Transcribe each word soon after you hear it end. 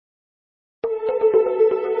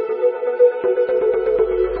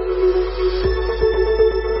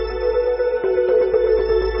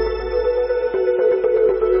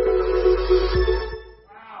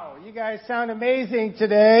sound amazing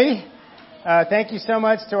today. Thank you so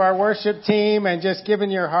much to our worship team and just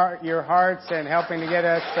giving your hearts and helping to get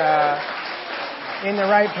us in the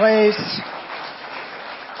right place.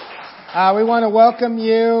 We want to welcome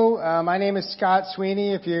you. My name is Scott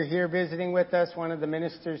Sweeney. If you're here visiting with us, one of the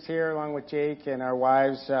ministers here, along with Jake and our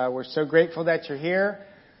wives, we're so grateful that you're here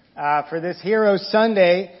for this Hero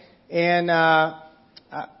Sunday. And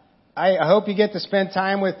I hope you get to spend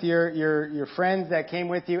time with your friends that came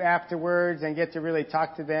with you afterwards and get to really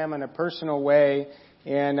talk to them in a personal way.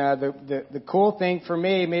 And the cool thing for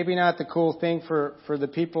me, maybe not the cool thing for the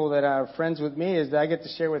people that are friends with me, is that I get to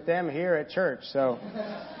share with them here at church. So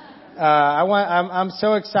I'm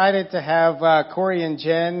so excited to have Corey and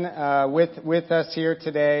Jen with us here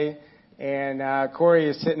today. And Corey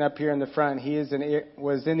is sitting up here in the front. He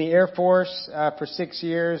was in the Air Force for 6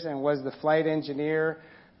 years and was the flight engineer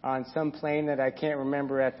on some plane that I can't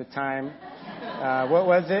remember at the time. What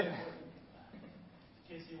was it?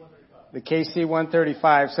 KC-135. The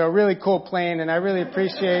KC-135. So a really cool plane, and I really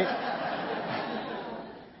appreciate.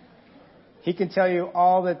 He can tell you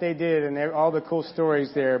all that they did and all the cool stories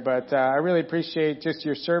there, but I really appreciate just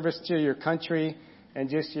your service to your country and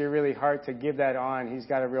just your really heart to give that on. He's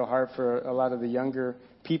got a real heart for a lot of the younger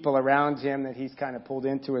people around him that he's kind of pulled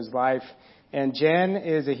into his life. And Jen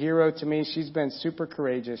is a hero to me. She's been super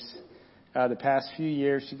courageous the past few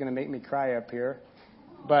years. She's going to make me cry up here.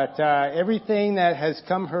 But everything that has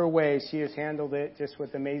come her way, she has handled it just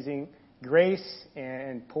with amazing grace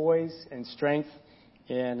and poise and strength.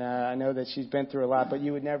 And I know that she's been through a lot, but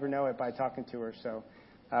you would never know it by talking to her. So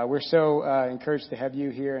we're so encouraged to have you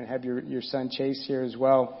here and have your son Chase here as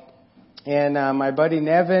well. And my buddy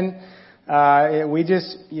Nevin. We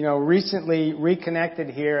just, recently reconnected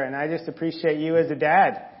here, and I just appreciate you as a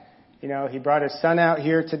dad. He brought his son out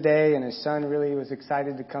here today, and his son really was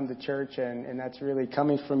excited to come to church, and that's really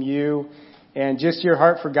coming from you and just your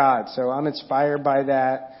heart for God. So I'm inspired by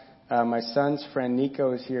that. My son's friend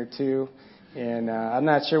Nico is here too, and I'm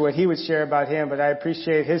not sure what he would share about him, but I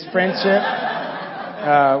appreciate his friendship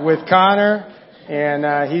with Connor.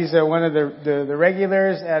 And he's one of the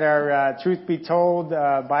regulars at our Truth Be Told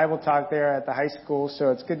Bible talk there at the high school. So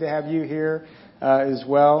it's good to have you here as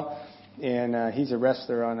well. And he's a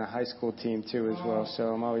wrestler on a high school team too as well. So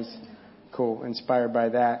I'm always inspired by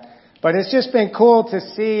that. But it's just been cool to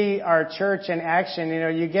see our church in action.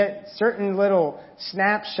 You get certain little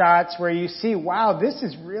snapshots where you see, wow, this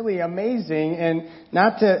is really amazing. And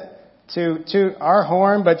not to our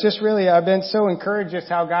horn, but just really I've been so encouraged just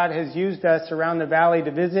how God has used us around the valley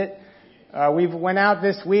to visit. We went out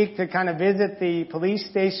this week to kind of visit the police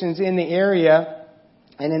stations in the area.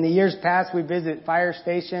 And in the years past, we visit fire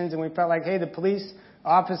stations, and we felt like, hey, the police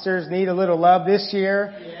officers need a little love this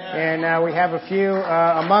year. Yeah. And we have a few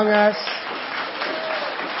among us.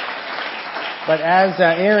 But as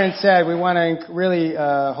Aaron said, we want to really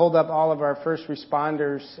hold up all of our first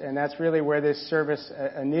responders, and that's really where this service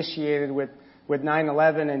initiated with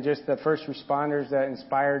 9/11 and just the first responders that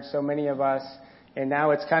inspired so many of us. And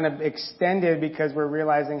now it's kind of extended because we're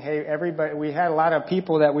realizing, hey, we had a lot of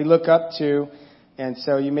people that we look up to, and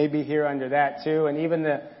so you may be here under that too. And even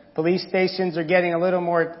the police stations are getting a little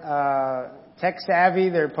more tech savvy.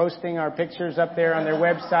 They're posting our pictures up there on their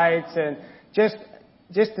websites, and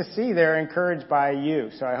just to see they're encouraged by you.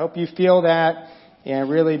 So I hope you feel that. And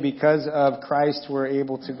really because of Christ, we're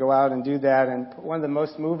able to go out and do that. And one of the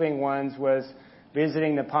most moving ones was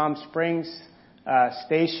visiting the Palm Springs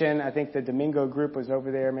station. I think the Domingo group was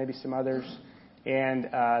over there, maybe some others. And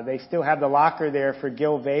they still have the locker there for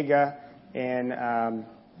Gil Vega and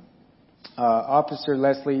Officer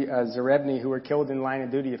Leslie Zarebny, who were killed in line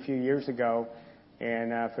of duty a few years ago.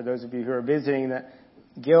 And for those of you who are visiting,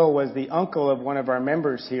 Gil was the uncle of one of our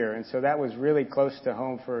members here, and so that was really close to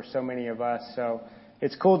home for so many of us. So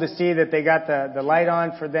it's cool to see that they got the light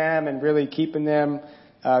on for them and really keeping them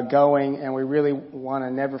going, and we really want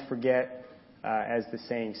to never forget, as the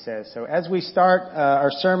saying says. So as we start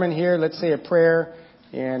our sermon here, let's say a prayer,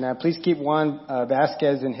 and please keep Juan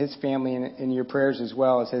Vasquez and his family in your prayers as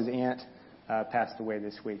well, as his aunt passed away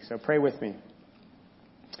this week. So pray with me.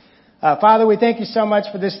 Father, we thank you so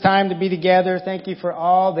much for this time to be together. Thank you for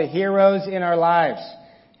all the heroes in our lives.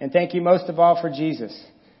 And thank you most of all for Jesus.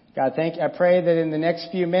 God, I pray that in the next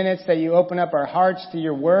few minutes that you open up our hearts to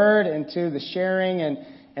your word and to the sharing,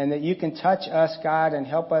 and that you can touch us, God, and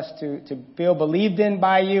help us to feel believed in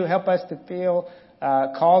by you. Help us to feel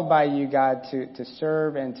called by you, God, to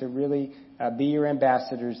serve and to really be your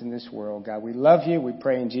ambassadors in this world. God, we love you. We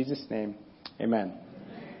pray in Jesus' name. Amen.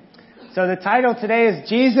 So the title today is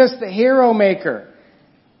Jesus the Hero Maker.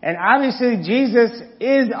 And obviously Jesus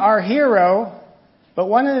is our hero, But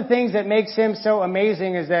one of the things that makes him so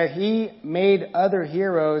amazing is that he made other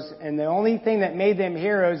heroes, and the only thing that made them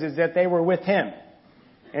heroes is that they were with him.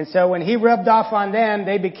 And so when he rubbed off on them,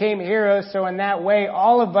 they became heroes. So in that way,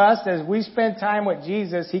 all of us, as we spend time with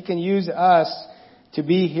Jesus, he can use us to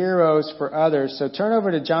be heroes for others. So turn over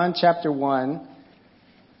to John chapter 1.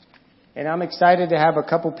 And I'm excited to have a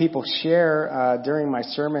couple people share during my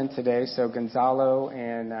sermon today. So Gonzalo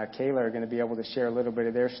and Kayla are going to be able to share a little bit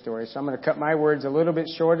of their story. So I'm going to cut my words a little bit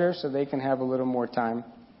shorter so they can have a little more time.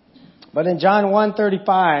 But in John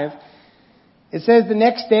 1:35, it says, the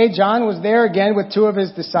next day John was there again with two of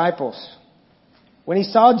his disciples. When he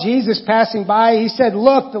saw Jesus passing by, he said,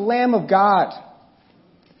 "Look, the Lamb of God."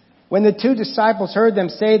 When the two disciples heard them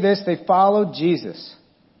say this, they followed Jesus.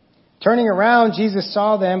 Turning around, Jesus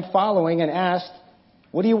saw them following and asked,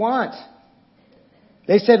 "What do you want?"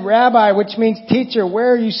 They said, "Rabbi," which means teacher,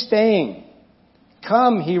 "where are you staying?"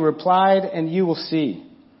 "Come," he replied, "and you will see."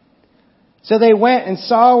 So they went and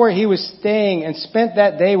saw where he was staying and spent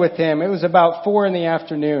that day with him. It was about 4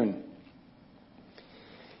 p.m.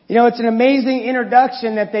 You know, it's an amazing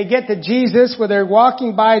introduction that they get to Jesus where they're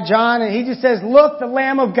walking by John and he just says, "Look, the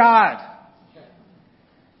Lamb of God."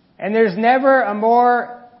 And there's never a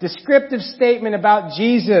more descriptive statement about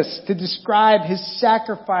Jesus to describe his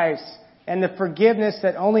sacrifice and the forgiveness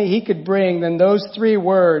that only he could bring than those 3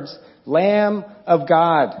 words, Lamb of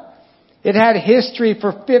God. It had history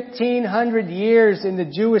for 1,500 years in the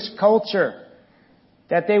Jewish culture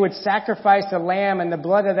that they would sacrifice a lamb and the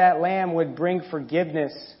blood of that lamb would bring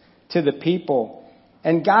forgiveness to the people.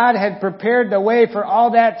 And God had prepared the way for all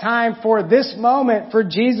that time for this moment for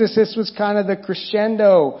Jesus. This was kind of the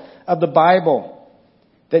crescendo of the Bible.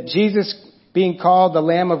 That Jesus being called the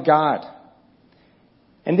Lamb of God.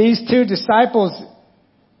 And these 2 disciples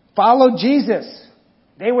followed Jesus.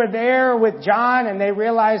 They were there with John and they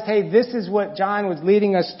realized, hey, this is what John was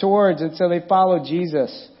leading us towards. And so they followed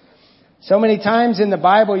Jesus. So many times in the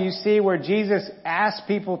Bible you see where Jesus asked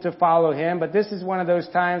people to follow him. But this is one of those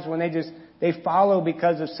times when they follow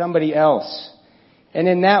because of somebody else. And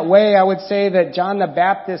in that way, I would say that John the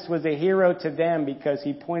Baptist was a hero to them because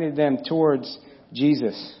he pointed them towards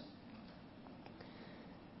Jesus.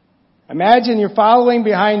 Imagine you're following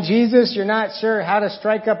behind Jesus. You're not sure how to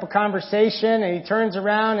strike up a conversation. And he turns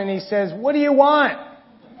around and he says, "What do you want?"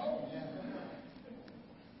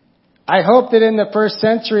 I hope that in the first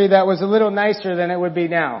century that was a little nicer than it would be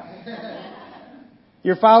now.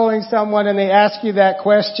 You're following someone and they ask you that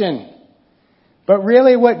question. But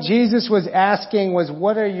really what Jesus was asking was,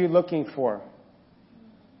 what are you looking for?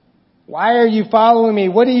 Why are you following me?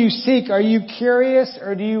 What do you seek? Are you curious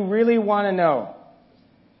or do you really want to know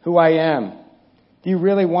who I am? Do you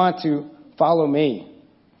really want to follow me?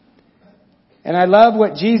 And I love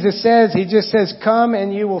what Jesus says. He just says, "Come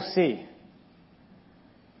and you will see."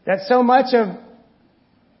 That so much of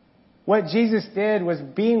what Jesus did was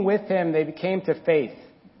being with him, they came to faith.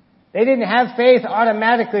 They didn't have faith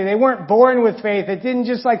automatically. They weren't born with faith. It didn't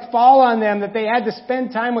just fall on them, that they had to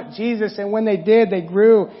spend time with Jesus. And when they did, they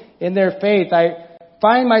grew in their faith. I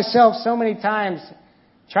find myself so many times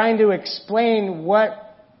trying to explain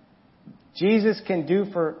what Jesus can do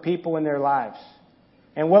for people in their lives.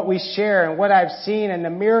 And what we share and what I've seen and the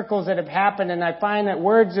miracles that have happened. And I find that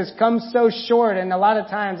words just come so short. And a lot of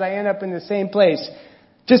times I end up in the same place.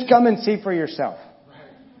 Just come and see for yourself.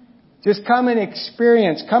 Just come and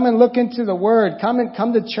experience. Come and look into the Word.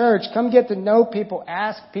 Come to church. Come get to know people.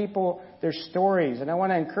 Ask people their stories. And I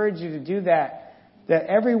want to encourage you to do that. That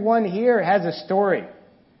everyone here has a story.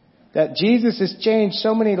 That Jesus has changed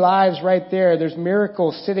so many lives right there. There's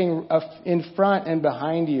miracles sitting in front and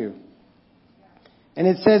behind you. And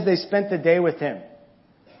it says they spent the day with him.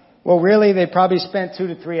 Well, really, they probably spent 2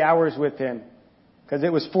 to 3 hours with him. Because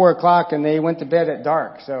it was 4 o'clock and they went to bed at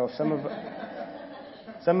dark. So some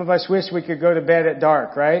of us wish we could go to bed at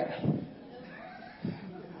dark, right?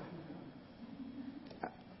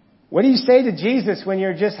 What do you say to Jesus when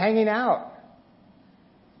you're just hanging out?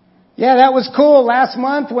 Yeah, that was cool last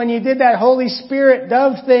month when you did that Holy Spirit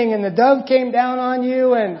dove thing and the dove came down on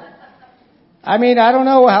you and I don't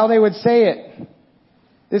know how they would say it.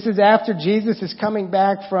 This is after Jesus is coming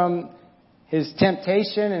back from his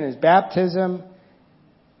temptation and his baptism.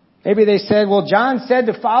 Maybe they said, well, John said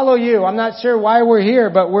to follow you. I'm not sure why we're here,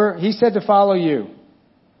 but he said to follow you.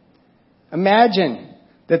 Imagine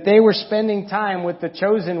that they were spending time with the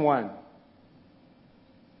chosen one.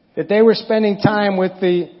 That they were spending time with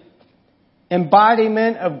the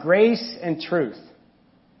embodiment of grace and truth.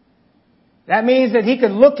 That means that he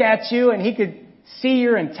could look at you and he could see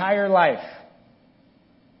your entire life.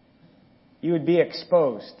 You would be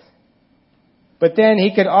exposed. But then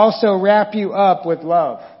he could also wrap you up with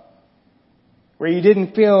love. Where you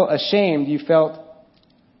didn't feel ashamed, you felt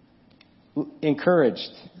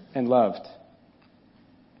encouraged and loved.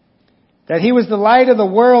 That he was the light of the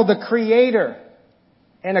world, the creator,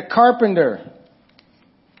 and a carpenter.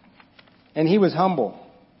 And he was humble.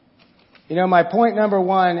 You know, my point number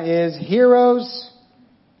one is heroes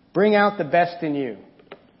bring out the best in you.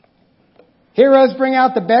 Heroes bring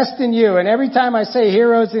out the best in you. And every time I say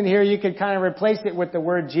heroes in here, you can kind of replace it with the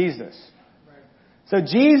word Jesus. So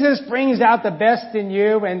Jesus brings out the best in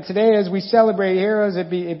you. And today as we celebrate heroes,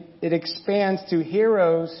 it expands to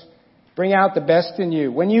heroes bring out the best in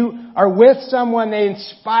you. When you are with someone, they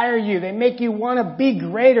inspire you. They make you want to be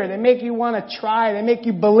greater. They make you want to try. They make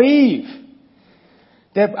you believe.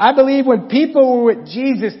 That I believe when people were with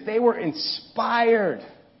Jesus, they were inspired.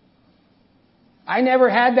 I never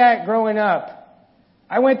had that growing up.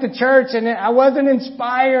 I went to church and I wasn't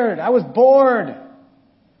inspired. I was bored.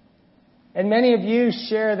 And many of you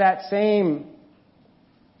share that same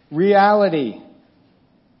reality.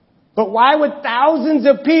 But why would thousands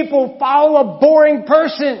of people follow a boring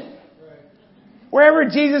person? Wherever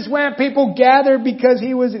Jesus went, people gathered because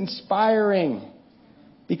he was inspiring.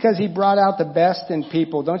 Because he brought out the best in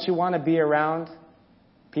people. Don't you want to be around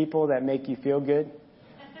people that make you feel good?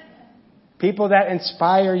 People that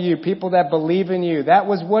inspire you. People that believe in you. That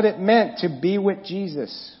was what it meant to be with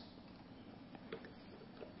Jesus.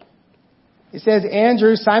 It says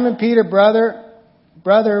Andrew, Simon Peter's brother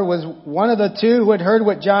was one of the two who had heard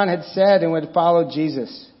what John had said and would follow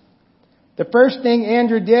Jesus. The first thing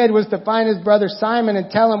Andrew did was to find his brother Simon and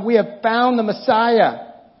tell him, "We have found the Messiah."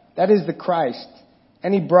 That is the Christ.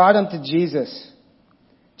 And he brought him to Jesus.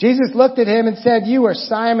 Jesus looked at him and said, "You are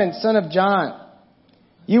Simon, son of John.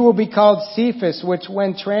 You will be called Cephas," which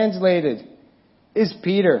when translated is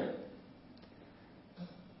Peter.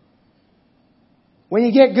 When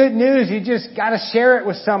you get good news, you just got to share it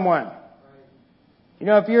with someone. You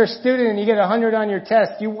know, if you're a student and you get 100 on your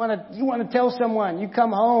test, you want to tell someone. You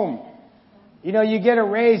come home. You know, you get a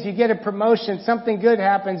raise, you get a promotion, something good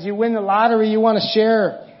happens, you win the lottery, you want to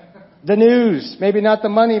share the news. Maybe not the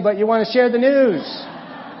money, but you want to share the news.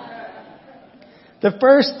 The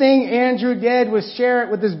first thing Andrew did was share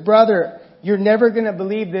it with his brother. You're never going to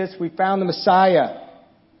believe this. We found the Messiah.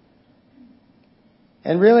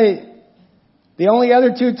 And really, the only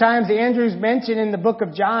other two times Andrew's mentioned in the book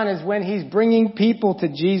of John is when he's bringing people to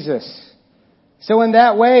Jesus. So in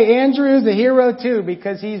that way, Andrew's a hero too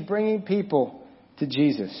because he's bringing people to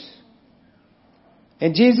Jesus.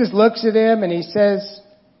 And Jesus looks at him and he says,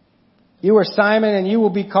 "You are Simon and you will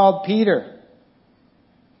be called Peter,"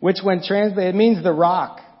 which when translated means the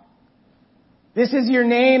rock. This is your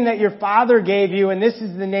name that your father gave you, and this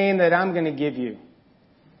is the name that I'm going to give you.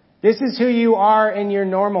 This is who you are in your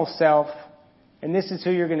normal self, and this is who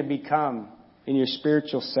you're going to become in your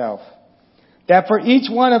spiritual self. That for each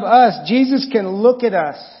one of us, Jesus can look at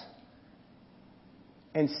us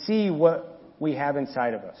and see what we have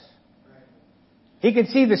inside of us. He can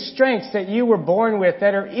see the strengths that you were born with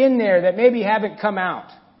that are in there that maybe haven't come out.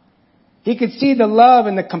 He could see the love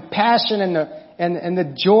and the compassion and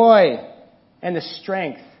the joy and the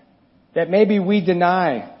strength that maybe we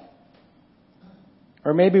deny.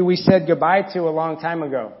 Or maybe we said goodbye to a long time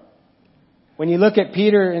ago. When you look at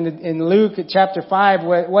Peter in Luke at chapter 5,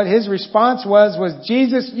 what his response was,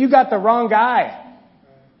 "Jesus, you got the wrong guy.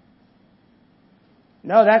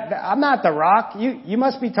 No, I'm not the rock. You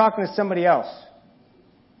must be talking to somebody else."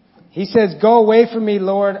 He says, "Go away from me,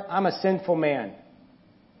 Lord. I'm a sinful man.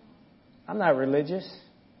 I'm not religious.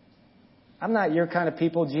 I'm not your kind of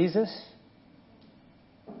people, Jesus."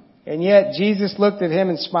 And yet Jesus looked at him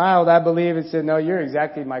and smiled, I believe, and said, "No, you're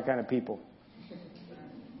exactly my kind of people.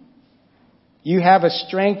 You have a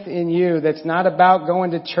strength in you that's not about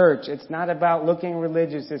going to church. It's not about looking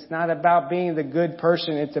religious. It's not about being the good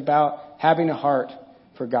person. It's about having a heart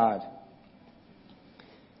for God."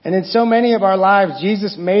 And in so many of our lives,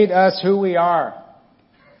 Jesus made us who we are.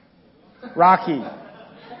 Rocky.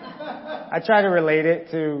 I try to relate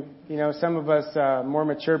it to, some of us more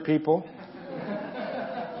mature people.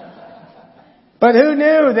 But who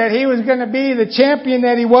knew that he was going to be the champion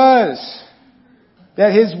that he was?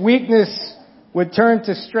 That his weakness would turn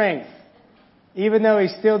to strength, even though he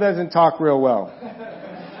still doesn't talk real well.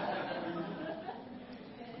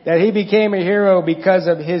 That he became a hero because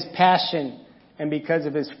of his passion and because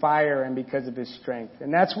of his fire and because of his strength.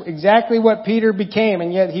 And that's exactly what Peter became,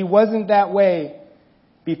 and yet he wasn't that way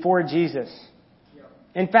before Jesus.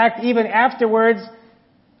 In fact, even afterwards,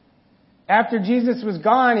 after Jesus was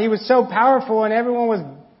gone, he was so powerful and everyone was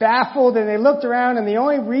baffled and they looked around and the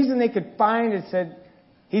only reason they could find is said,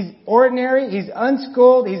 He's ordinary. He's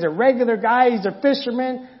unschooled. He's a regular guy. He's a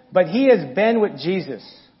fisherman. But he has been with Jesus.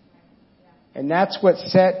 And that's what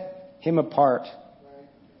set him apart.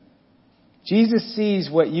 Jesus sees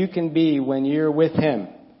what you can be when you're with him.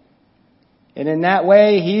 And in that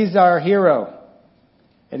way, he's our hero.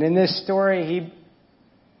 And in this story, he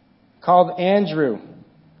called Andrew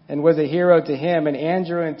and was a hero to him. And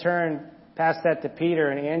Andrew, in turn, passed that to Peter.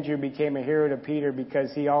 And Andrew became a hero to Peter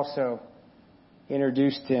because he also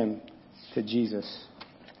introduced him to Jesus.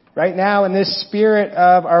 Right now, in this spirit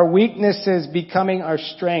of our weaknesses becoming our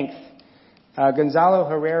strength, Gonzalo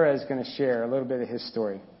Herrera is going to share a little bit of his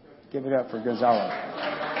story. Give it up for Gonzalo.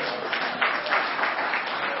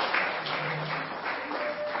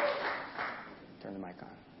 Turn the mic on.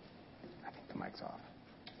 I think the mic's off.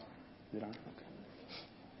 Is it on? Okay.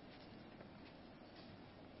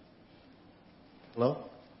 Hello?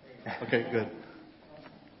 Okay, good.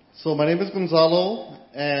 So my name is Gonzalo,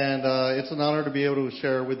 and it's an honor to be able to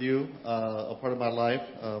share with you a part of my life,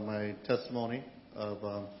 my testimony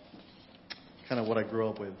of kind of what I grew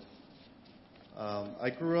up with.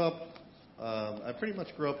 I pretty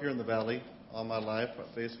much grew up here in the Valley all my life,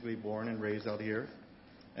 basically born and raised out here.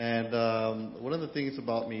 And one of the things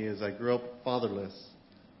about me is I grew up fatherless.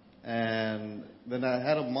 And then I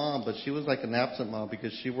had a mom, but she was like an absent mom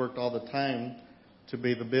because she worked all the time to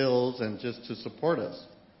pay the bills and just to support us.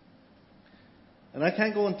 And I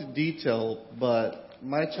can't go into detail, but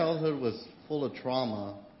my childhood was full of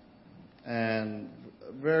trauma and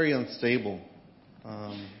very unstable.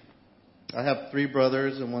 I have 3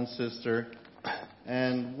 brothers and 1 sister.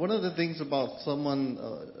 And one of the things about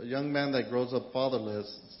a young man that grows up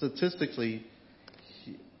fatherless, statistically,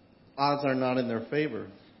 odds are not in their favor.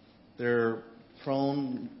 They're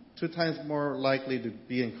prone 2 times more likely to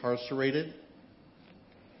be incarcerated.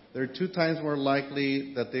 They're 2 times more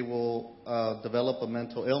likely that they will develop a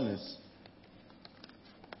mental illness.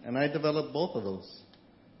 And I developed both of those.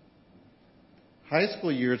 High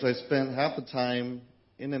school years, I spent half the time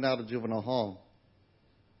in and out of juvenile hall.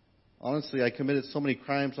 Honestly, I committed so many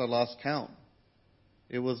crimes I lost count.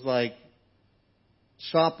 It was like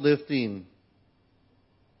shoplifting,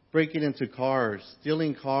 breaking into cars,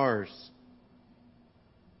 stealing cars.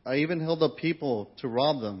 I even held up people to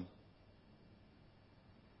rob them.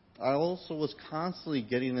 I also was constantly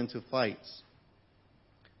getting into fights.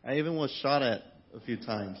 I even was shot at a few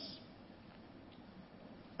times.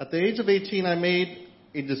 At the age of 18, I made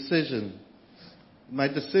a decision. My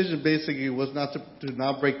decision basically was not to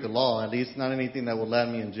not break the law, at least not anything that would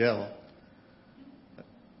land me in jail.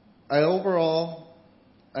 I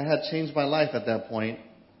had changed my life at that point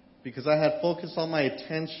because I had focused all my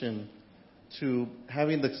attention to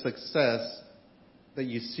having the success that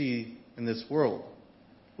you see in this world.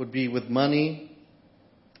 Would be with money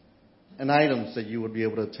and items that you would be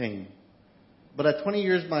able to attain. But at 20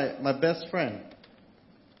 years, my best friend,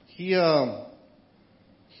 he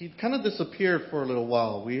kind of disappeared for a little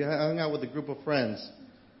while. We hung out with a group of friends,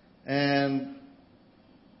 and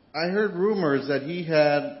I heard rumors that he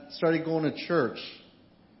had started going to church,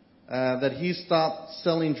 that he stopped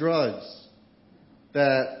selling drugs,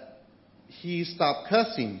 that he stopped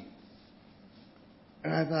cussing.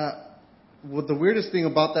 And I thought, well, the weirdest thing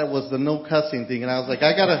about that was the no cussing thing, and I was like,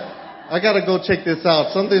 I gotta go check this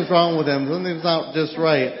out. Something's wrong with him. Something's not just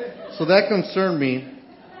right. So that concerned me.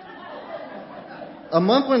 A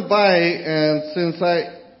month went by, and since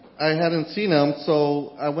I hadn't seen him,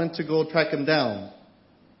 so I went to go track him down.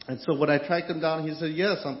 And so when I tracked him down, he said,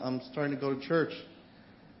 yes, I'm starting to go to church.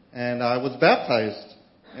 And I was baptized.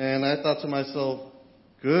 And I thought to myself,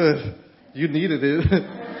 good, you needed it.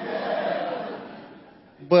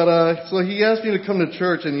 But so he asked me to come to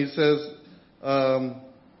church, and he says, come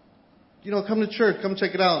to church, come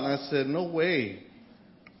check it out. And I said, no way.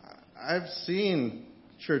 I've seen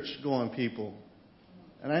church-going people.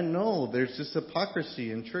 And I know there's this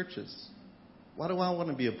hypocrisy in churches. Why do I want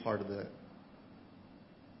to be a part of that?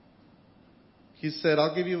 He said,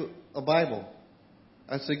 I'll give you a Bible.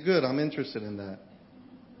 I said, good, I'm interested in that.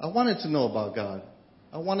 I wanted to know about God.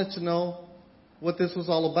 I wanted to know what this was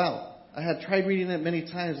all about. I had tried reading it many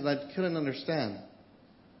times, and I couldn't understand.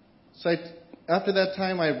 So after that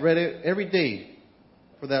time, I read it every day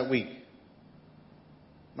for that week.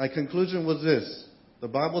 My conclusion was this. The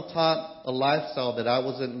Bible taught a lifestyle that I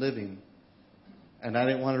wasn't living, and I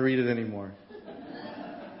didn't want to read it anymore.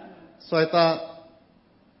 So I thought,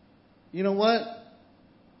 you know what?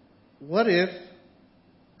 What if,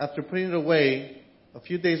 after putting it away, a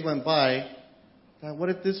few days went by, what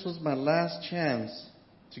if this was my last chance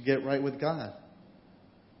to get right with God?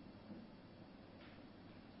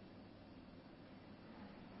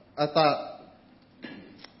 I thought,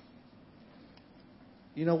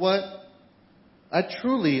 you know what?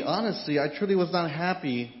 Honestly, I truly was not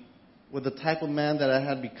happy with the type of man that I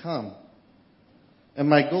had become. And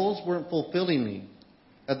my goals weren't fulfilling me.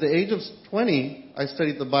 At the age of 20, I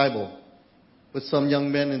studied the Bible with some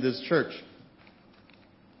young men in this church.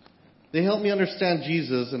 They helped me understand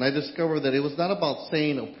Jesus, and I discovered that it was not about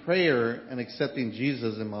saying a prayer and accepting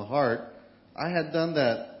Jesus in my heart. I had done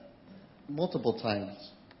that multiple times.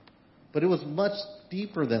 But it was much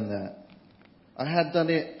deeper than that. I had done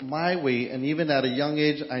it my way, and even at a young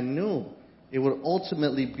age, I knew it would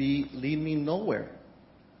ultimately lead me nowhere.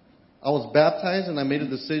 I was baptized, and I made a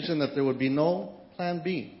decision that there would be no plan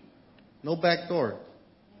B, no back door.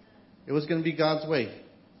 It was going to be God's way,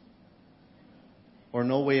 or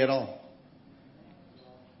no way at all.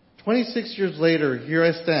 26 years later, here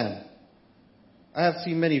I stand. I have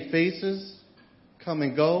seen many faces come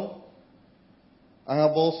and go. I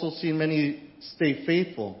have also seen many stay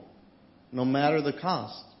faithful, no matter the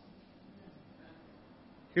cost.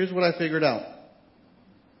 Here's what I figured out.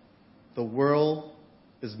 The world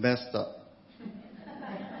is messed up.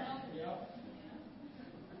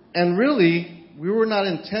 And really, we were not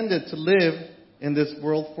intended to live in this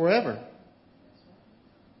world forever.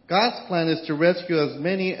 God's plan is to rescue as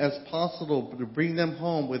many as possible to bring them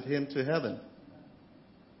home with Him to heaven.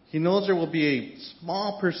 He knows there will be a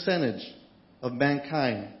small percentage of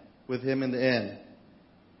mankind with Him in the end.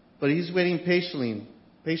 But He's waiting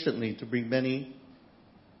patiently to bring many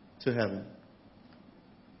to heaven.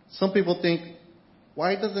 Some people think,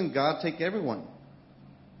 why doesn't God take everyone?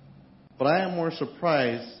 But I am more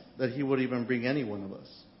surprised that He would even bring any one of us.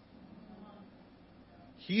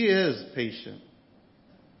 He is patient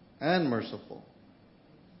and merciful.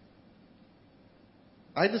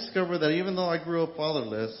 I discovered that even though I grew up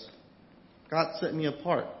fatherless, God set me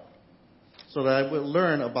apart so that I would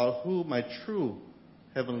learn about who my true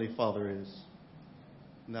Heavenly Father is.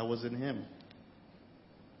 And that was in Him.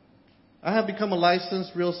 I have become a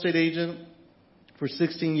licensed real estate agent for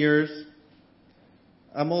 16 years.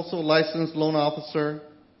 I'm also a licensed loan officer.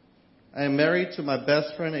 I am married to my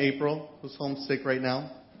best friend, April, who's homesick right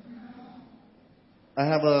now. I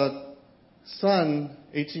have a son,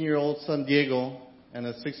 18-year-old son, Diego, and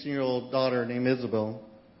a 16-year-old daughter named Isabel.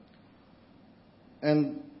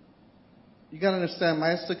 And you got to understand,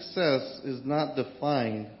 my success is not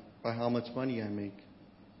defined by how much money I make,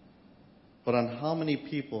 but on how many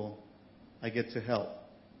people I get to help.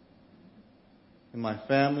 In my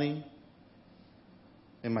family,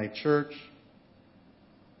 in my church,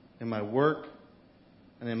 in my work,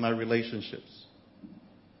 and in my relationships.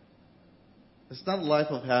 It's not a life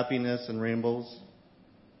of happiness and rainbows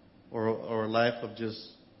or a life of just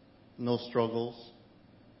no struggles.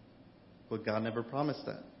 But God never promised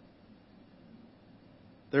that.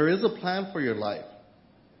 There is a plan for your life.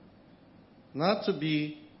 Not to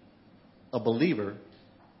be a believer.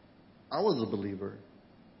 I was a believer.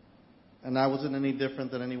 And I wasn't any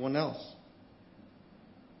different than anyone else.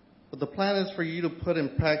 But the plan is for you to put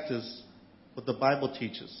in practice what the Bible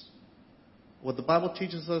teaches. What the Bible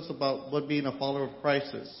teaches us about what being a follower of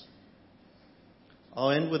Christ is.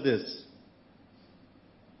 I'll end with this.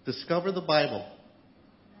 Discover the Bible,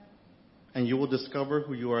 and you will discover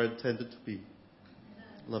who you are intended to be.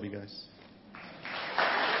 Love you guys.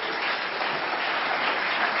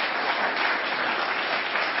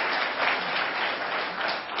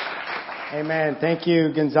 Amen. Thank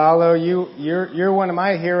you, Gonzalo. You're one of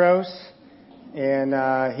my heroes,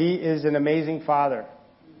 and he is an amazing father.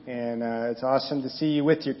 And it's awesome to see you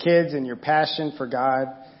with your kids and your passion for God.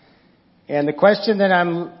 And the question that I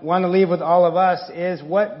want to leave with all of us is,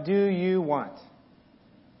 what do you want?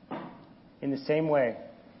 In the same way.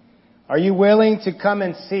 Are you willing to come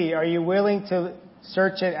and see? Are you willing to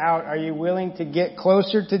search it out? Are you willing to get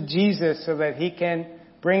closer to Jesus so that He can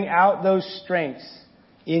bring out those strengths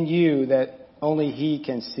in you that only He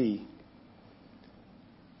can see?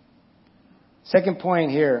 Second point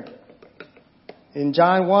here. In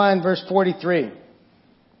John 1, verse 43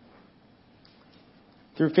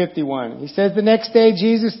 through 51. He says, the next day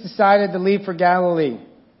Jesus decided to leave for Galilee.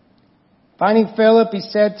 Finding Philip, He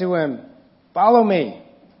said to him, follow me.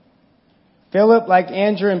 Philip, like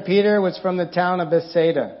Andrew and Peter, was from the town of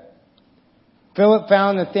Bethsaida. Philip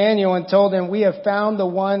found Nathanael and told him, we have found the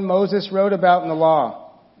one Moses wrote about in the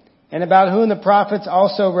law, and about whom the prophets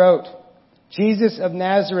also wrote, Jesus of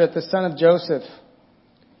Nazareth, the son of Joseph.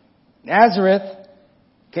 Nazareth?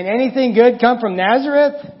 Can anything good come from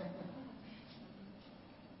Nazareth?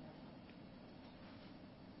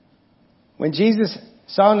 When Jesus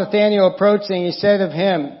saw Nathanael approaching, He said of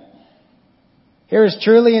him, here is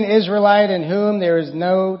truly an Israelite in whom there is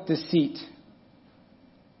no deceit.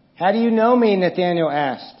 How do you know me? Nathanael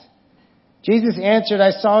asked. Jesus answered,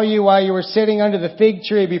 I saw you while you were sitting under the fig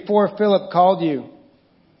tree before Philip called you.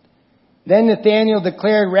 Then Nathanael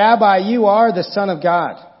declared, Rabbi, you are the Son of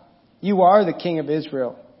God. You are the King of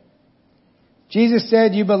Israel. Jesus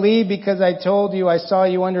said, you believe because I told you I saw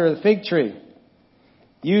you under the fig tree.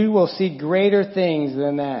 You will see greater things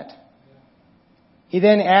than that. He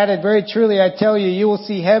then added, very truly I tell you, you will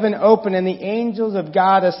see heaven open and the angels of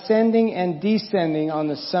God ascending and descending on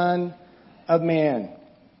the Son of Man.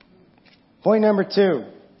 Point number 2.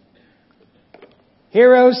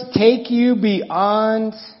 Heroes take you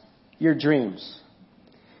beyond your dreams.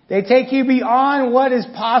 They take you beyond what is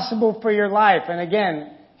possible for your life. And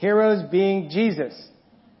again, heroes being Jesus.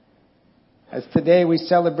 As today we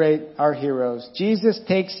celebrate our heroes. Jesus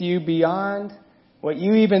takes you beyond what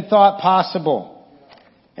you even thought possible.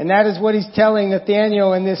 And that is what he's telling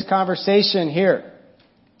Nathanael in this conversation here.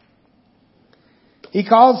 He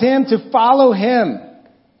calls him to follow him.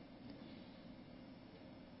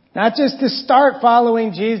 Not just to start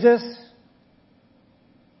following Jesus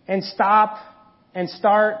and stop and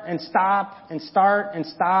start and stop and start and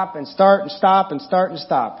stop and start and stop and start and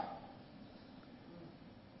stop.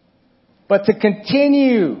 But to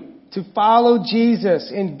continue to follow Jesus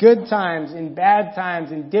in good times, in bad times,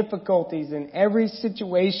 in difficulties, in every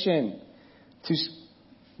situation. To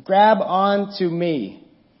grab on to me,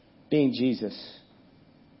 being Jesus.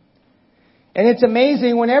 And it's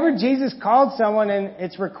amazing, whenever Jesus called someone, and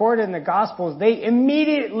it's recorded in the Gospels, they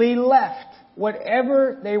immediately left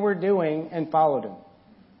whatever they were doing and followed him.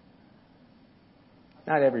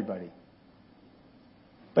 Not everybody.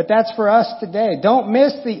 But that's for us today. Don't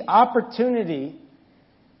miss the opportunity.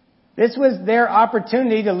 This was their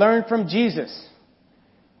opportunity to learn from Jesus.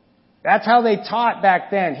 That's how they taught back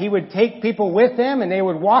then. He would take people with him and they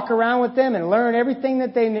would walk around with them and learn everything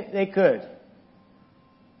that they could.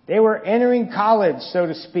 They were entering college, so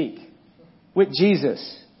to speak, with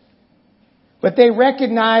Jesus. But they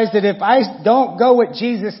recognized that if I don't go with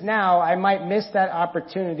Jesus now, I might miss that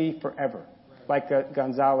opportunity forever, like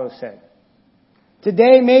Gonzalo said.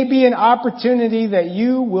 Today may be an opportunity that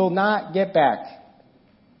you will not get back.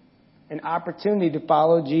 An opportunity to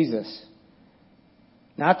follow Jesus.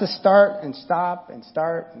 Not to start and stop and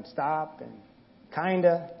start and stop and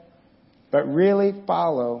kinda, but really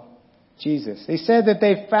follow Jesus. They said that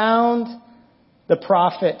they found the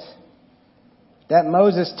prophet that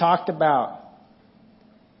Moses talked about.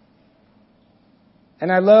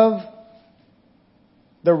 And I love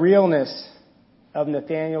the realness of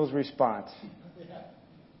Nathanael's response.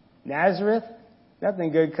 Nazareth?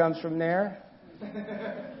 Nothing good comes from there.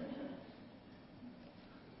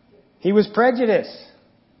 He was prejudiced.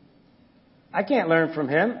 I can't learn from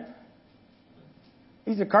him.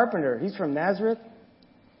 He's a carpenter. He's from Nazareth.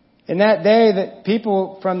 In that day, that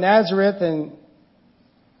people from Nazareth and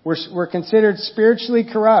were considered spiritually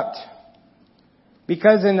corrupt.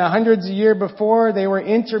 Because in the hundreds of years before, they were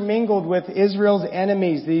intermingled with Israel's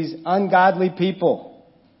enemies, these ungodly people.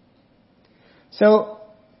 So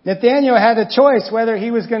Nathanael had a choice whether he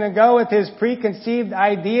was going to go with his preconceived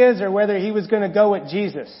ideas or whether he was going to go with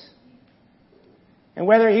Jesus. And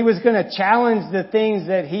whether he was going to challenge the things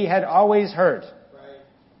that he had always heard. Right.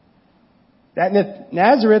 That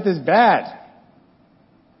Nazareth is bad.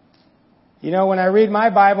 You know, when I read my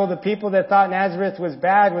Bible, the people that thought Nazareth was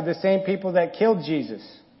bad were the same people that killed Jesus.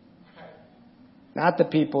 Not the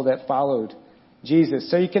people that followed Jesus.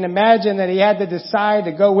 So you can imagine that he had to decide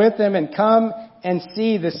to go with them and come and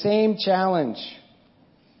see the same challenge.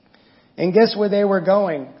 And guess where they were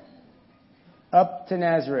going? Up to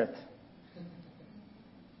Nazareth.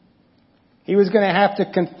 He was going to have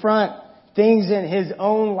to confront things in his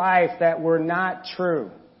own life that were not true.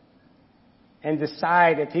 And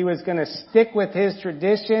decide if he was going to stick with his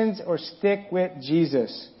traditions or stick with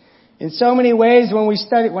Jesus. In so many ways,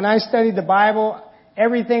 when I studied the Bible,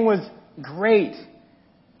 everything was great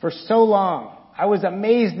for so long. I was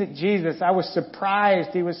amazed at Jesus. I was surprised.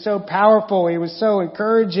 He was so powerful. He was so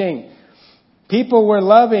encouraging. People were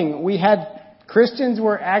loving. Christians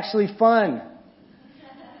were actually fun.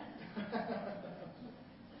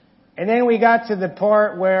 And then we got to the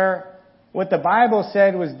part where what the Bible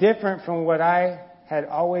said was different from what I had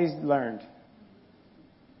always learned.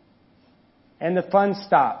 And the fun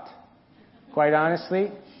stopped, quite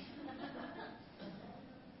honestly.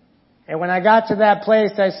 And when I got to that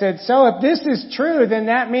place, I said, so if this is true, then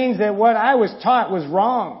that means that what I was taught was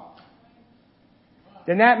wrong.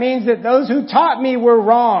 Then that means that those who taught me were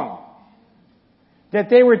wrong. That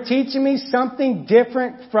they were teaching me something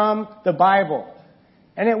different from the Bible.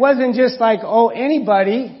 And it wasn't just like,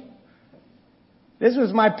 anybody. This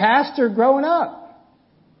was my pastor growing up.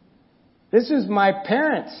 This was my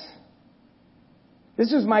parents.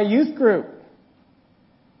 This was my youth group.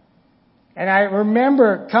 And I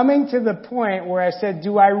remember coming to the point where I said,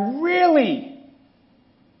 do I really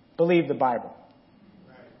believe the Bible?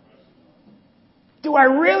 Do I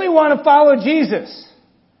really want to follow Jesus?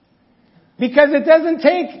 Because it doesn't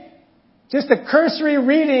take just a cursory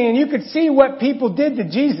reading and you could see what people did to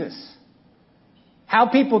Jesus. How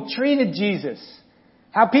people treated Jesus.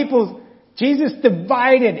 Jesus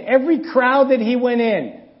divided every crowd that he went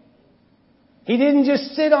in. He didn't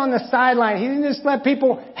just sit on the sideline. He didn't just let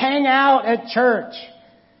people hang out at church.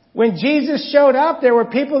 When Jesus showed up, there were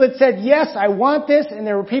people that said, yes, I want this. And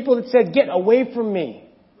there were people that said, get away from me.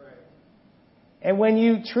 And when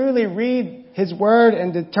you truly read His Word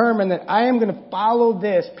and determine that I am going to follow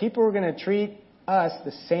this, people are going to treat us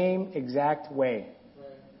the same exact way.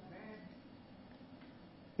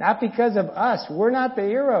 Not because of us. We're not the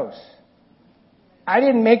heroes. I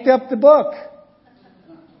didn't make up the book.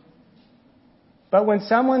 But when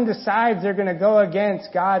someone decides they're going to go against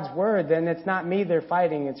God's Word, then it's not me they're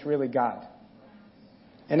fighting, it's really God.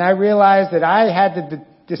 And I realized that I had to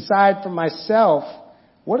decide for myself,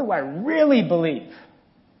 what do I really believe?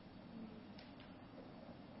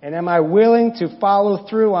 And am I willing to follow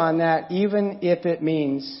through on that, even if it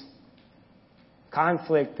means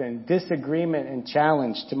conflict and disagreement and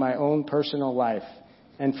challenge to my own personal life?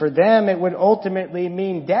 And for them, it would ultimately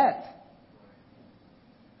mean death.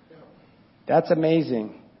 That's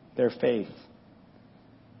amazing, their faith.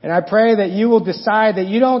 And I pray that you will decide that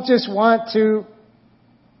you don't just want to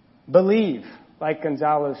believe, like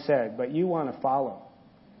Gonzalo said, but you want to follow.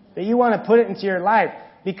 That you want to put it into your life.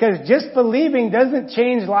 Because just believing doesn't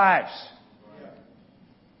change lives.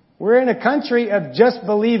 We're in a country of just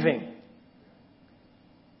believing.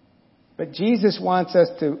 But Jesus wants us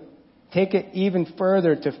to take it even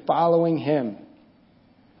further to following Him.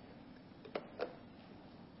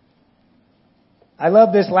 I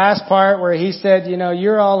love this last part where He said,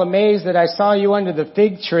 you're all amazed that I saw you under the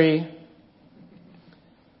fig tree.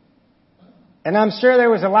 And I'm sure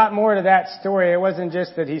there was a lot more to that story. It wasn't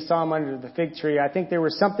just that He saw him under the fig tree. I think there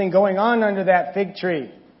was something going on under that fig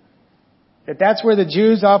tree. That's where the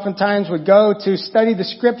Jews oftentimes would go to study the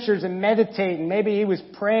Scriptures and meditate. And maybe He was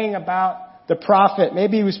praying about the prophet.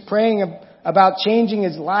 Maybe He was praying about changing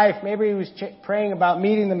his life. Maybe He was praying about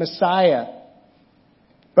meeting the Messiah.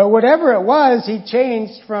 But whatever it was, he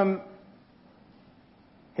changed from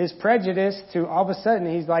his prejudice to all of a sudden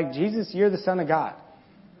He's like, Jesus, you're the Son of God.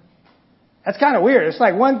 That's kind of weird. It's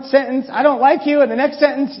like one sentence, I don't like you, and the next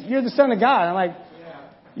sentence, you're the Son of God. I'm like,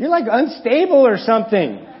 you're like unstable or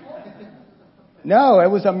something. No, it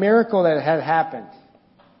was a miracle that had happened.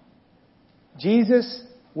 Jesus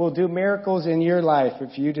will do miracles in your life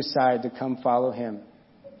if you decide to come follow Him.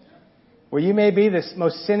 Where you may be the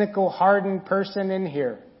most cynical, hardened person in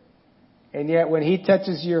here. And yet when He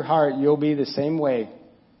touches your heart, you'll be the same way.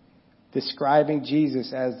 Describing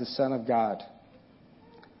Jesus as the Son of God.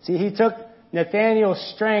 See, He took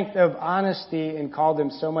Nathanael's strength of honesty and called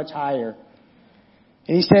him so much higher.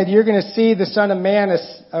 And He said, you're going to see the Son of Man,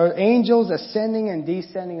 angels ascending and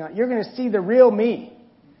descending on. You're going to see the real me.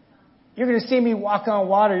 You're going to see me walk on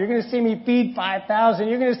water. You're going to see me feed 5,000.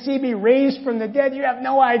 You're going to see me raised from the dead. You have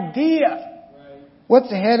no idea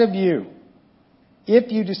what's ahead of you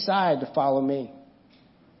if you decide to follow me.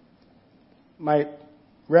 My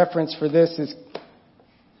reference for this is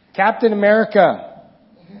Captain America.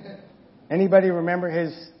 Anybody remember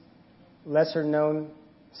his lesser known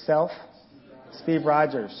self? Steve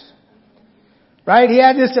Rogers. Right? He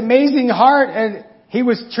had this amazing heart and he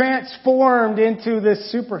was transformed into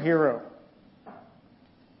this superhero.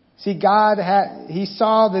 See, He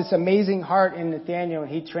saw this amazing heart in Nathanael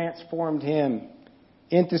and He transformed him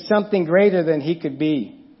into something greater than he could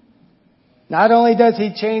be. Not only does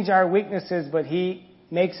He change our weaknesses, but He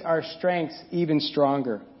makes our strengths even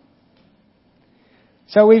stronger.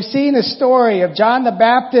 So we've seen a story of John the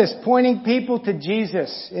Baptist pointing people to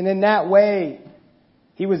Jesus. And in that way,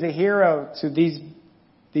 he was a hero to these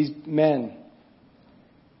men.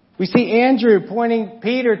 We see Andrew pointing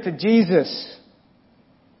Peter to Jesus.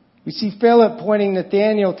 We see Philip pointing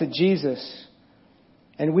Nathanael to Jesus.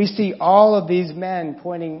 And we see all of these men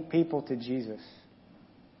pointing people to Jesus.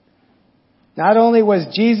 Not only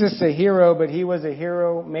was Jesus a hero, but He was a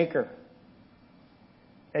hero maker.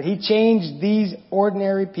 That He changed these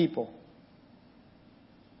ordinary people.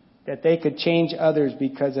 That they could change others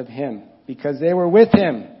because of Him. Because they were with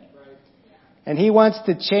Him. And He wants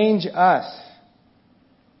to change us.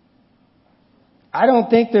 I don't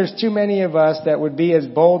think there's too many of us that would be as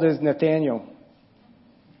bold as Nathanael.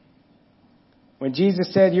 When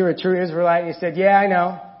Jesus said, you're a true Israelite, He said, yeah, I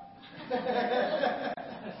know.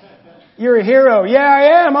 You're a hero. Yeah,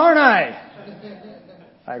 I am, aren't I?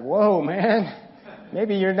 Like, whoa, man.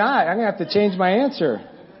 Maybe you're not. I'm going to have to change my answer.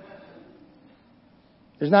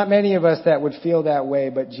 There's not many of us that would feel that way,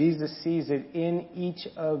 but Jesus sees it in each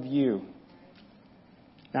of you.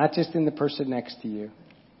 Not just in the person next to you.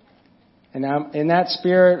 And in that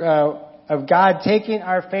spirit of God taking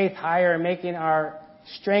our faith higher and making our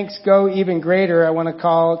strengths go even greater, I want to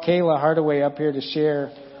call Kayla Hardaway up here to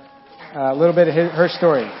share a little bit of her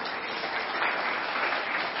story.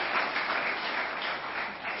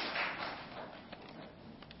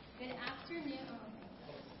 Good afternoon.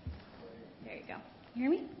 There you go. You hear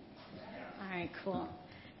me? All right, cool.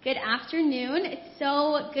 Good afternoon. It's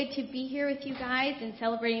so good to be here with you guys and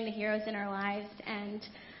celebrating the heroes in our lives. And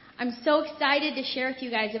I'm so excited to share with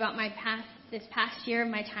you guys about this past year of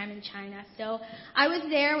my time in China. So I was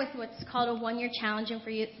there with what's called a one-year challenge, and for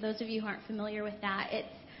you, those of you who aren't familiar with that, it's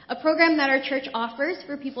a program that our church offers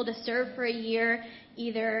for people to serve for a year,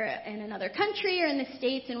 either in another country or in the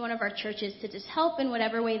States in one of our churches, to just help in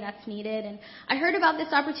whatever way that's needed. And I heard about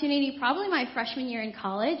this opportunity probably my freshman year in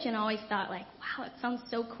college, and always thought, like, wow, it sounds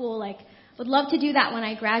so cool. Like, would love to do that when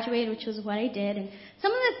I graduated, which was what I did. And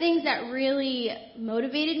some of the things that really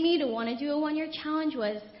motivated me to want to do a one-year challenge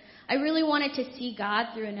was I really wanted to see God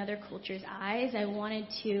through another culture's eyes. I wanted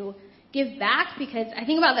to give back, because I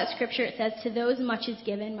think about that scripture. It says, to those much is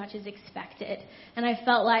given, much is expected. And I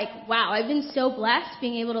felt like, wow, I've been so blessed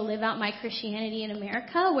being able to live out my Christianity in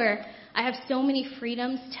America, where I have so many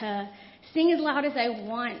freedoms to sing as loud as I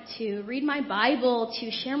want, to read my Bible,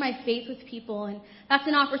 to share my faith with people. And that's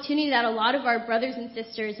an opportunity that a lot of our brothers and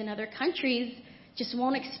sisters in other countries just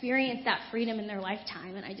won't experience that freedom in their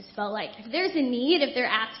lifetime. And I just felt like if there's a need, if they're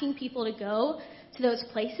asking people to go to those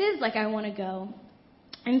places, like, I want to go.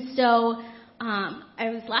 And so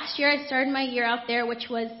last year I started my year out there, which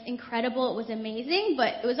was incredible. It was amazing,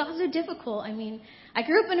 but it was also difficult. I mean, I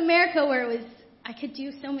grew up in America where I could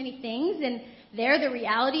do so many things, and there the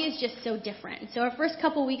reality is just so different. And so our first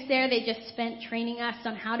couple weeks there, they just spent training us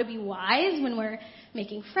on how to be wise when we're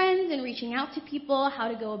making friends and reaching out to people, how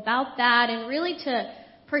to go about that, and really to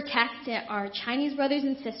protect our Chinese brothers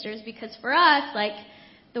and sisters, because for us, like,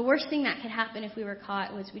 the worst thing that could happen if we were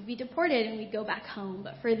caught was we'd be deported and we'd go back home.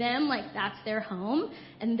 But for them, like, that's their home,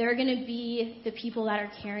 and they're going to be the people that are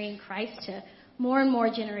carrying Christ to more and more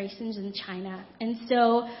generations in China. And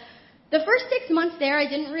so the first 6 months there,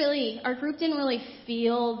 our group didn't really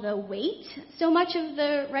feel the weight so much of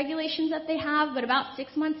the regulations that they have. But about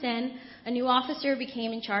 6 months in, a new officer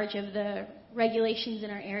became in charge of the regulations in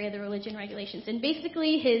our area, the religion regulations. And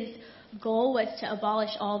basically his goal was to abolish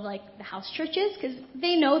all of, like, the house churches, because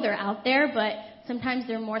they know they're out there, but sometimes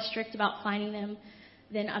they're more strict about finding them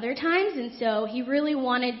than other times. And so he really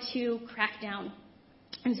wanted to crack down.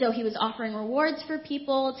 And so he was offering rewards for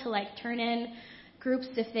people to, like, turn in groups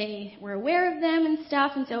if they were aware of them and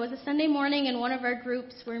stuff. And so it was a Sunday morning, and one of our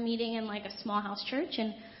groups were meeting in, like, a small house church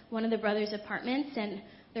in one of the brothers' apartments, and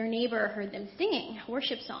their neighbor heard them singing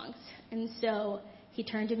worship songs. And so he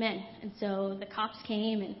turned them in. And so the cops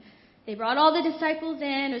came, and they brought all the disciples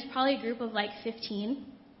in. It was probably a group of like 15.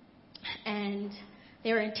 And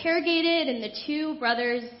they were interrogated, and the two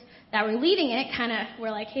brothers that were leading it kind of were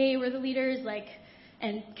like, hey, we're the leaders, like,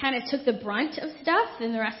 and kind of took the brunt of stuff.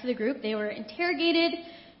 And the rest of the group, they were interrogated,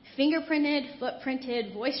 fingerprinted,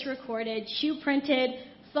 footprinted, voice recorded, shoe printed,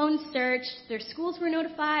 phone searched. Their schools were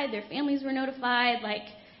notified. Their families were notified. Like,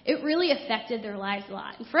 it really affected their lives a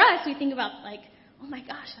lot. And for us, we think about, like, oh my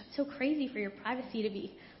gosh, that's so crazy for your privacy to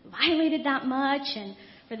be violated that much, and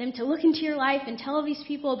for them to look into your life and tell these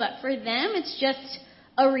people. But for them, it's just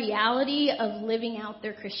a reality of living out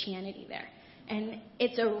their Christianity there. And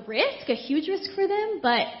it's a risk, a huge risk for them,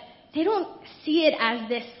 but they don't see it as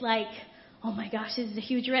this, like, oh my gosh, this is a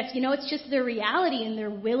huge risk. You know, it's just their reality, and they're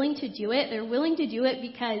willing to do it. They're willing to do it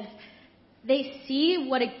because they see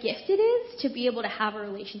what a gift it is to be able to have a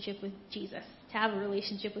relationship with Jesus, to have a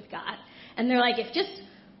relationship with God. And they're like, if just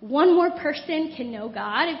one more person can know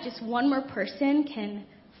God, if just one more person can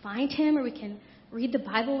find him, or we can read the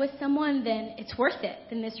Bible with someone, then it's worth it.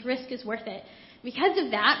 Then this risk is worth it. Because of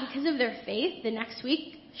that, because of their faith, the next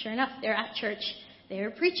week, sure enough, they're at church. They were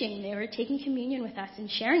preaching. They were taking communion with us and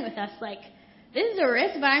sharing with us, like, this is a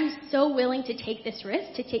risk, but I'm so willing to take this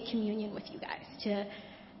risk, to take communion with you guys, to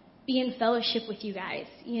be in fellowship with you guys,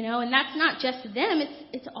 you know. And that's not just them.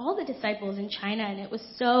 It's all the disciples in China, and it was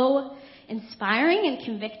so inspiring and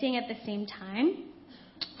convicting at the same time.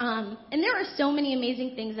 And there were so many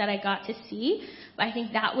amazing things that I got to see, but I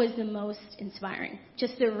think that was the most inspiring.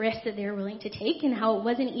 Just the risk that they were willing to take, and how it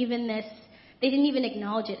wasn't even this, they didn't even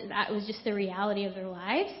acknowledge it, that it was just the reality of their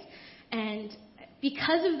lives. And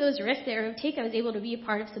because of those risks that I would take, I was able to be a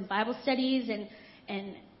part of some Bible studies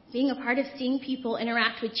and being a part of seeing people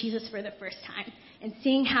interact with Jesus for the first time and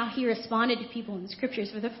seeing how he responded to people in the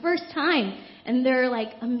scriptures for the first time and their like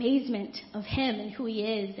amazement of him and who he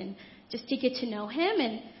is and just to get to know him.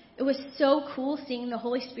 And it was so cool seeing the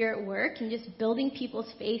Holy Spirit work and just building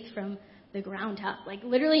people's faith from the ground up, like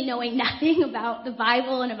literally knowing nothing about the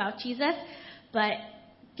Bible and about Jesus, but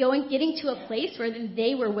getting to a place where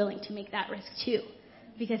they were willing to make that risk too,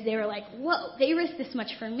 because they were like, whoa, they risked this much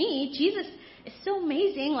for me. Jesus is so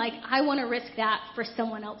amazing. Like, I want to risk that for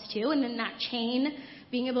someone else too. And then that chain,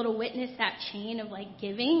 being able to witness that chain of like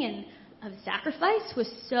giving and of sacrifice was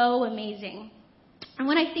so amazing. And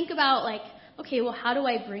when I think about like, okay, well, how do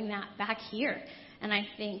I bring that back here? And I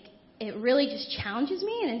think it really just challenges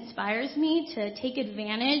me and inspires me to take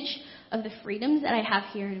advantage of the freedoms that I have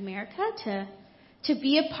here in America, to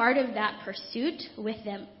be a part of that pursuit with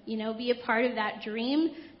them, be a part of that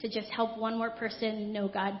dream to just help one more person know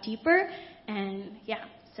God deeper. And yeah,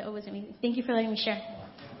 so it was amazing. Thank you for letting me share.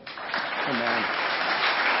 Amen.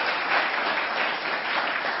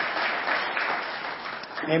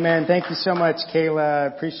 Amen. Thank you so much, Kayla. I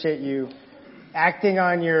appreciate you acting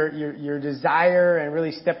on your desire and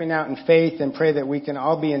really stepping out in faith, and pray that we can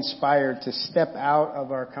all be inspired to step out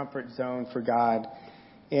of our comfort zone for God.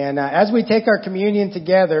 And as we take our communion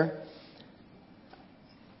together,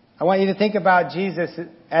 I want you to think about Jesus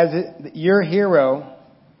as your hero,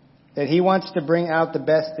 that he wants to bring out the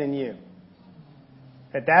best in you.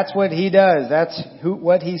 That's what he does. That's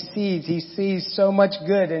what he sees. He sees so much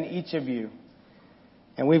good in each of you.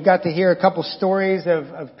 And we've got to hear a couple stories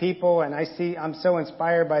of people, and I'm so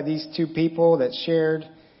inspired by these two people that shared,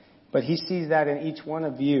 but he sees that in each one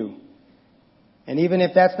of you. And even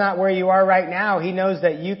if that's not where you are right now, he knows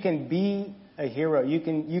that you can be a hero. You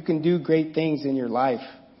can do great things in your life.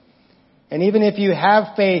 And even if you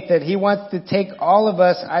have faith, that he wants to take all of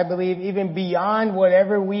us, I believe, even beyond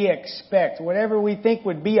whatever we expect, whatever we think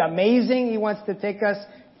would be amazing, he wants to take us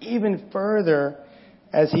even further,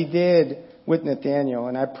 as he did with Nathaniel.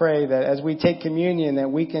 And I pray that as we take communion, that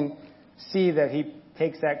we can see that he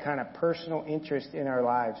takes that kind of personal interest in our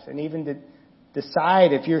lives. And even to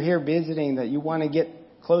decide, if you're here visiting, that you want to get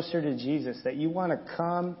closer to Jesus, that you want to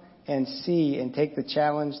come and see and take the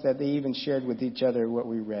challenge that they even shared with each other, what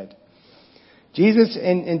we read. Jesus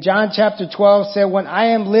in John chapter 12 said, "When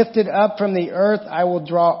I am lifted up from the earth, I will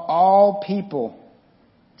draw all people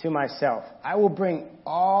to myself." I will bring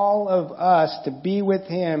all of us to be with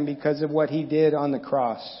him because of what he did on the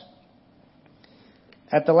cross.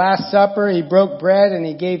 At the Last Supper, he broke bread and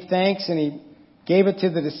he gave thanks, and he gave it to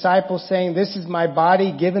the disciples, saying, "This is my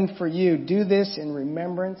body given for you. Do this in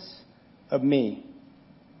remembrance of me."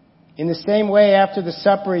 In the same way, after the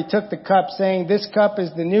supper, he took the cup, saying, "This cup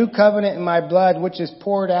is the new covenant in my blood, which is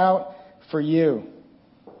poured out for you."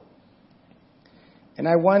 And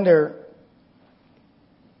I wonder,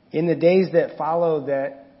 in the days that followed,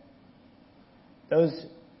 that those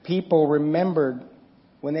people remembered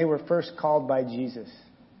when they were first called by Jesus,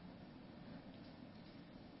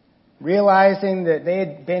 realizing that they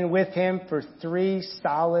had been with him for 3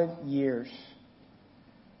 solid years,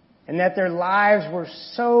 and that their lives were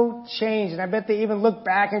so changed. And I bet they even look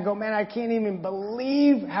back and go, "Man, I can't even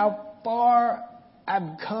believe how far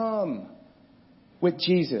I've come with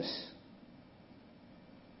Jesus."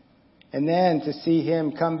 And then to see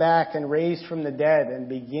him come back and raise from the dead and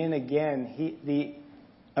begin again the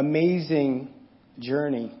amazing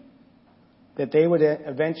journey, that they would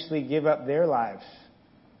eventually give up their lives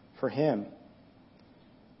for him.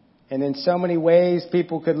 And in so many ways,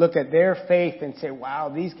 people could look at their faith and say, "Wow,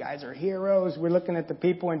 these guys are heroes." We're looking at the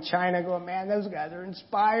people in China going, "Man, those guys are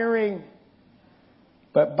inspiring."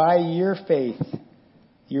 But by your faith,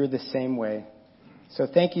 you're the same way. So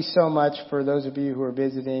thank you so much for those of you who are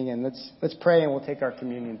visiting, and let's pray and we'll take our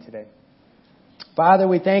communion today. Father,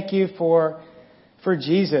 we thank you for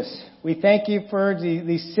Jesus. We thank you for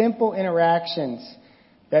these simple interactions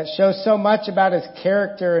that show so much about his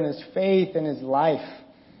character and his faith and his life.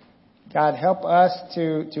 God, help us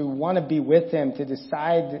to want to be with him, to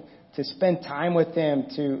decide to spend time with him,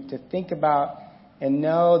 to think about and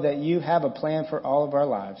know that you have a plan for all of our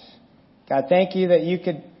lives. God, thank you that you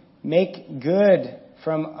could make good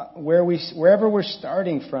from wherever we're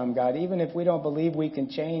starting from, God, even if we don't believe we can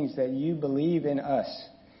change, that you believe in us.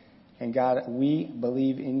 And God, we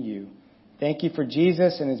believe in you. Thank you for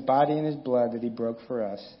Jesus and his body and his blood that he broke for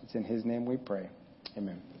us. It's in his name we pray.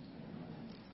 Amen.